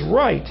this is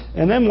right.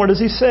 And then what does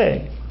he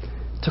say?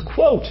 To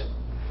quote,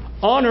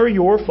 honor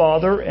your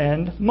father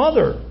and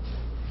mother.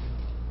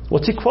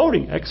 What's he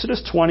quoting?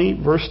 Exodus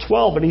 20, verse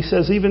 12. And he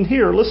says even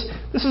here, listen,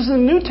 this is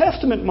in the New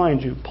Testament,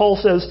 mind you. Paul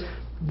says,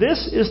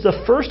 this is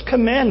the first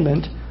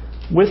commandment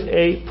with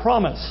a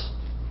promise.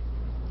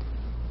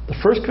 The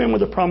first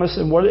commandment with a promise.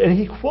 And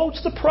he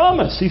quotes the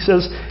promise. He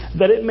says,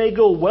 that it may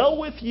go well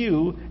with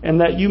you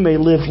and that you may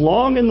live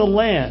long in the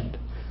land.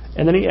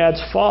 And then he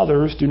adds,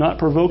 fathers, do not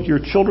provoke your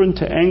children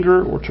to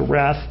anger or to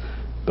wrath,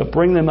 but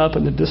bring them up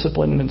in the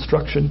discipline and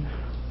instruction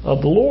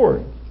of the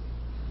Lord.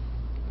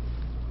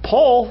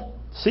 Paul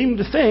seems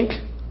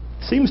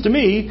to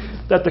me,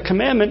 that the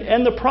commandment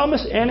and the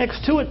promise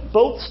annexed to it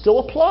both still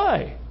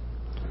apply.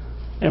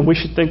 And we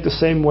should think the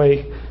same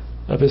way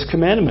of his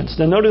commandments.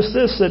 Now notice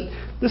this, that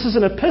this is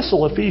an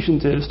epistle,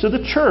 Ephesians is, to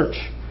the church.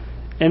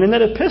 And in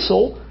that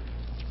epistle,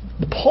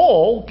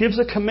 Paul gives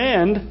a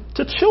command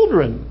to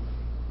children.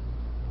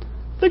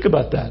 Think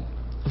about that.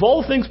 Of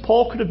all the things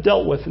Paul could have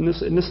dealt with in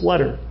this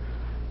letter,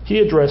 he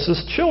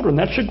addresses children.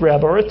 That should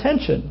grab our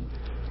attention.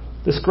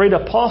 This great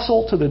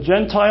apostle to the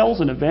Gentiles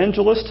and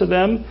evangelist to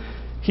them,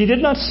 he did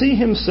not see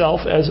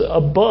himself as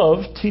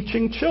above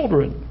teaching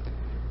children.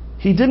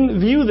 He didn't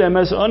view them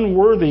as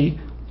unworthy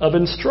of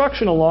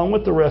instruction along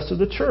with the rest of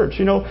the church.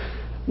 You know,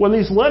 when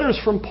these letters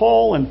from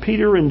Paul and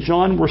Peter and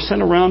John were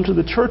sent around to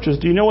the churches,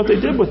 do you know what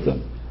they did with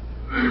them?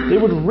 They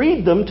would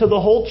read them to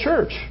the whole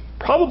church,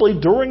 probably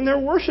during their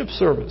worship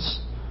service.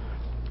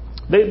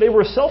 They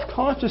were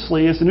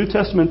self-consciously, as the New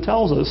Testament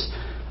tells us,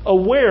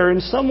 aware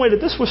in some way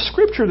that this was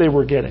Scripture they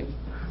were getting.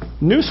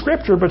 New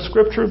Scripture, but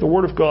Scripture, the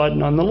Word of God,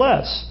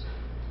 nonetheless.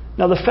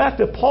 Now, the fact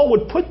that Paul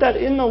would put that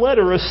in the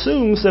letter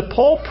assumes that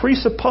Paul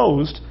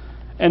presupposed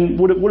and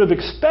would have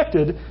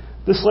expected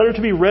this letter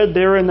to be read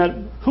there, and that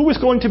who was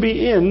going to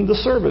be in the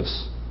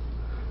service?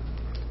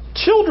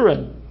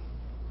 Children.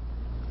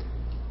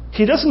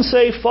 He doesn't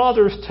say,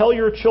 fathers, tell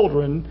your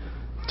children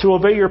to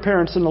obey your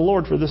parents in the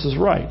Lord, for this is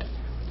right.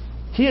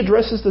 He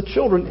addresses the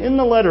children in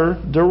the letter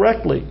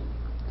directly.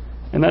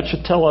 And that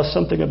should tell us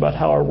something about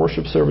how our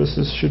worship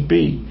services should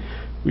be.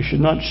 We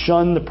should not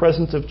shun the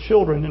presence of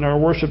children in our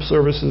worship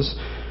services.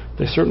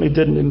 They certainly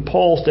didn't in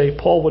Paul's day.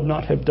 Paul would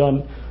not have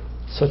done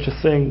such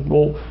a thing.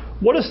 Well,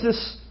 what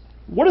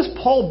does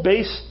Paul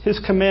base his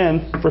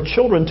command for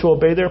children to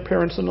obey their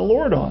parents in the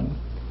Lord on?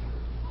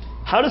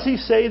 How does he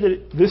say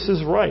that this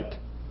is right?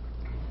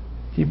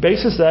 He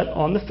bases that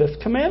on the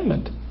 5th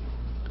commandment.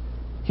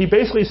 He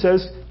basically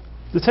says,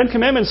 the 10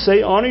 Commandments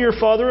say, honor your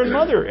father and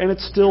mother, and it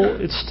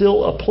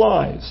still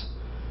applies.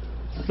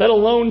 That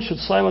alone should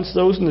silence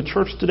those in the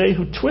church today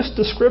who twist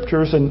the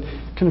Scriptures and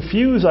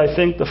confuse, I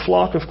think, the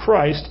flock of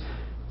Christ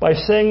by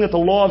saying that the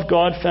law of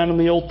God found in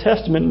the Old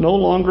Testament no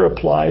longer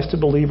applies to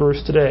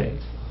believers today.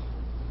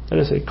 That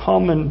is a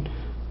common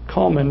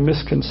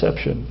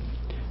misconception.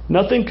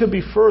 Nothing could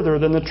be further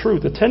than the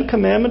truth. The Ten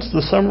Commandments,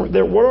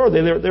 what are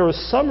they? They're a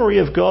summary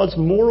of God's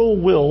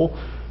moral will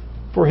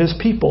for His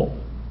people.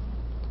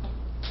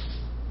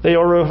 They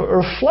are a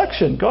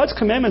reflection. God's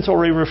commandments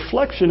are a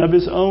reflection of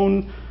His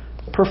own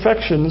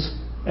perfections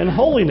and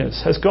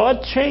holiness. Has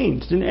God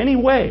changed in any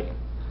way?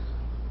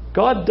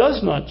 God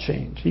does not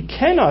change. He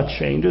cannot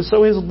change, and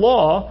so His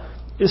law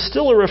is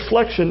still a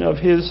reflection of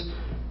His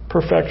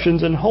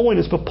perfections and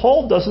holiness. But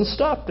Paul doesn't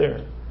stop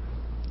there.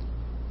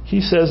 He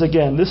says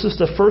again, this is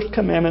the first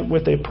commandment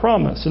with a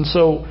promise. And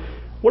so,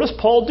 what does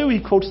Paul do? He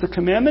quotes the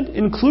commandment,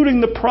 including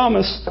the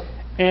promise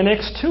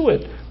annexed to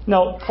it.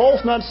 Now,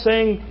 Paul's not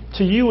saying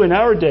to you in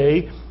our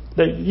day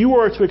that you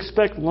are to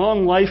expect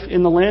long life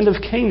in the land of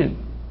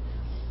Canaan.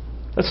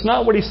 That's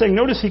not what he's saying.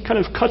 Notice he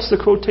kind of cuts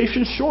the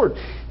quotation short.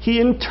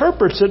 He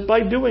interprets it by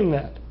doing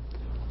that.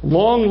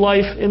 Long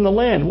life in the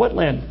land. What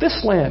land?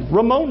 This land,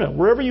 Ramona,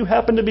 wherever you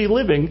happen to be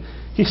living.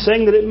 He's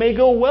saying that it may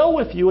go well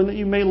with you and that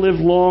you may live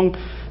long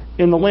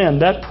in the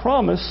land. That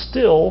promise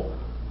still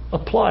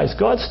applies.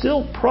 God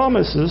still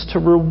promises to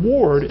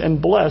reward and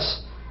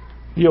bless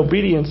the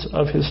obedience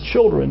of His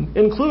children,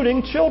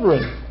 including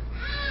children.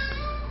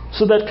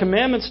 So that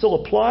commandment still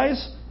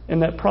applies,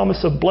 and that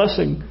promise of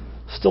blessing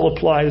still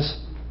applies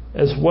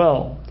as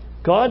well.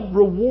 God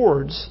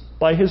rewards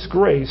by His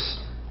grace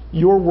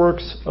your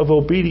works of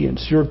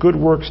obedience, your good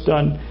works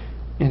done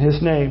in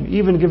His name,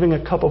 even giving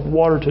a cup of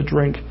water to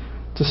drink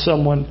to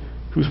someone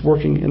who's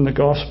working in the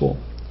gospel.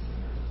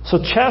 So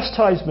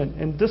chastisement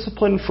and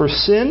discipline for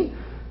sin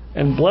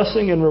and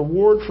blessing and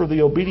reward for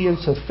the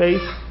obedience of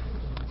faith,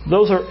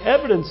 those are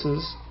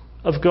evidences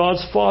of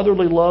God's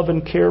fatherly love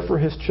and care for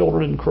His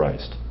children in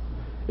Christ.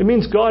 It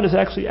means God is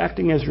actually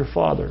acting as your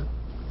Father.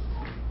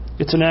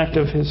 It's an act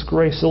of His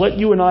grace. So let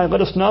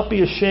us not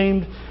be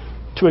ashamed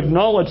to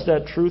acknowledge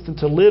that truth and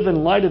to live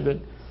in light of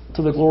it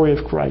to the glory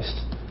of Christ.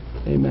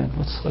 Amen.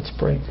 Let's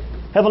pray.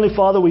 Heavenly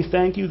Father, we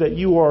thank You that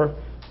You are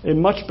a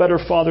much better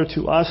Father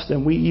to us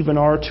than we even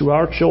are to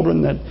our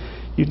children, that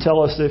You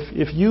tell us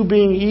if You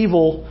being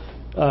evil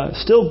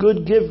still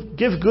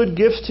give good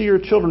gifts to Your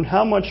children,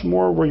 how much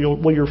more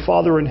will Your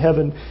Father in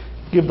heaven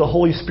give the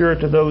Holy Spirit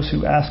to those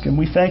who ask Him.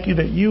 We thank You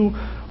that You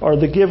are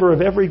the giver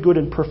of every good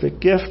and perfect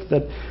gift,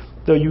 that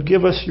though You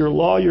give us Your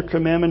law, Your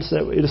commandments,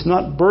 that it is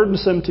not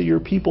burdensome to Your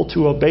people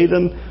to obey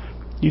them.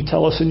 You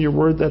tell us in Your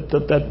word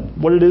that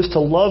what it is to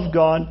love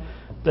God,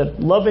 that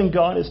loving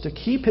God is to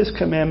keep His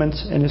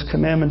commandments, and His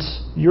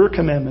commandments, Your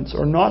commandments,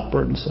 are not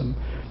burdensome.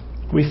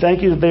 We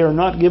thank You that they are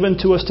not given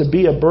to us to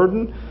be a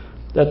burden,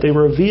 that they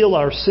reveal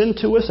our sin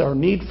to us, our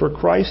need for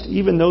Christ.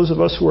 Even those of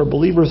us who are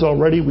believers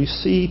already, we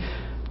see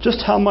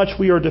just how much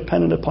we are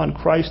dependent upon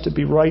Christ to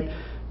be right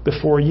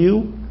before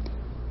You.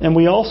 And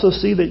we also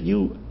see that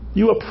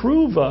You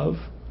approve of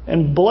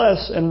and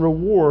bless and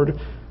reward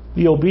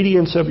the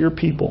obedience of Your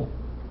people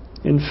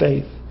in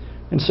faith.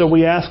 And so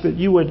we ask that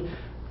You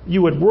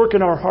would work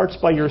in our hearts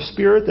by Your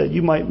Spirit, that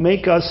You might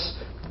make us,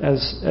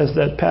 as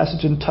that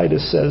passage in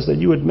Titus says, that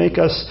You would make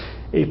us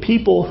a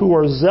people who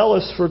are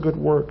zealous for good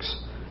works,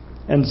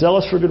 and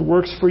zealous for good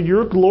works for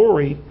Your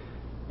glory,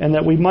 and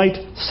that we might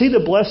see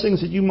the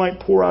blessings that You might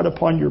pour out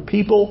upon Your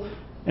people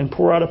and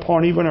pour out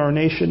upon even our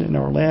nation and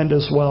our land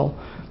as well.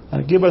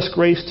 Give us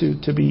grace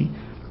to be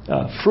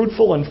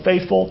fruitful and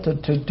faithful,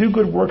 to do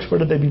good works,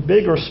 whether they be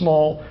big or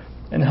small,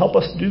 and help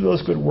us to do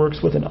those good works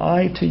with an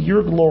eye to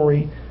Your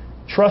glory,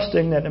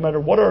 trusting that no matter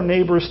what our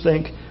neighbors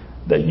think,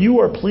 that You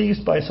are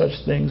pleased by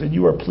such things, and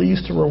You are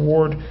pleased to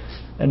reward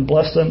and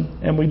bless them.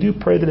 And we do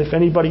pray that if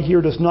anybody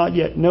here does not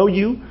yet know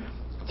You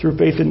through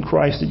faith in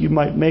Christ, that You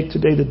might make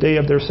today the day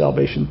of their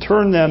salvation.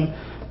 Turn them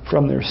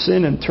from their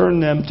sin and turn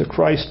them to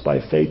Christ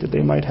by faith, that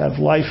they might have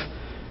life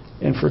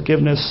and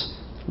forgiveness,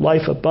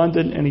 life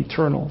abundant and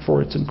eternal.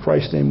 For it's in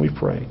Christ's name we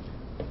pray.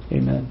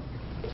 Amen.